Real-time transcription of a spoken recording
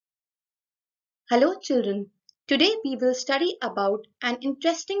Hello children. Today we will study about an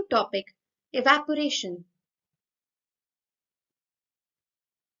interesting topic, evaporation.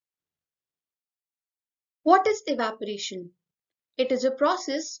 What is evaporation? It is a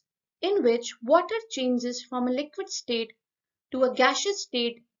process in which water changes from a liquid state to a gaseous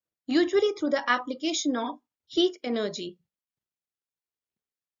state, usually through the application of heat energy.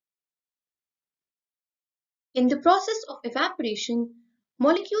 In the process of evaporation,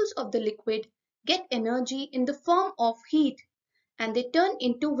 molecules of the liquid get energy in the form of heat and they turn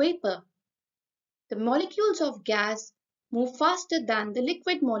into vapor. The molecules of gas move faster than the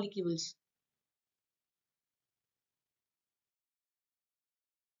liquid molecules.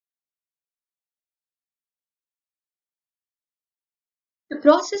 The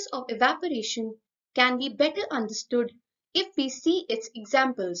process of evaporation can be better understood if we see its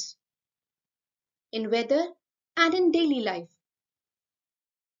examples in weather and in daily life.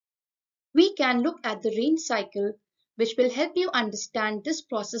 We can look at the rain cycle, which will help you understand this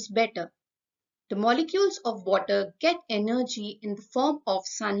process better. The molecules of water get energy in the form of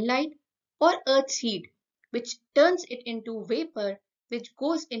sunlight or Earth's heat, which turns it into vapor, which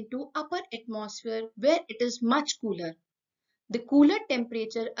goes into upper atmosphere where it is much cooler. The cooler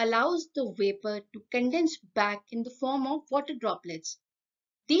temperature allows the vapor to condense back in the form of water droplets.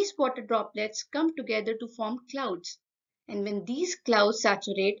 These water droplets come together to form clouds, and when these clouds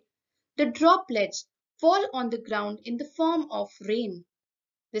saturate, the droplets fall on the ground in the form of rain.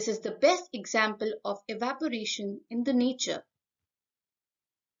 This is the best example of evaporation in the nature.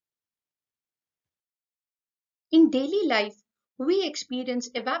 In daily life, we experience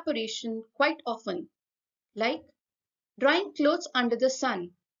evaporation quite often, like drying clothes under the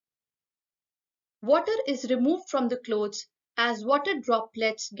sun. Water is removed from the clothes as water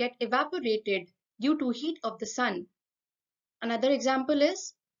droplets get evaporated due to heat of the sun. Another example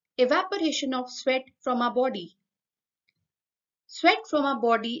is evaporation of sweat from our body. Sweat from our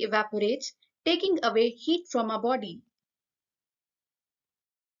body evaporates, taking away heat from our body.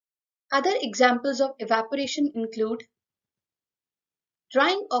 Other examples of evaporation include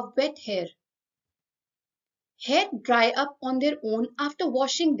drying of wet hair. Hair dry up on their own after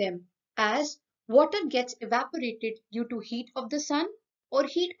washing them as water gets evaporated due to heat of the sun or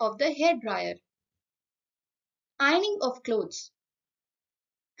heat of the hair dryer. Ironing of clothes.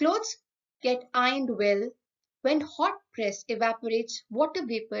 Clothes get ironed well when hot press evaporates water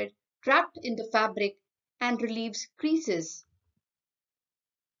vapor trapped in the fabric and relieves creases.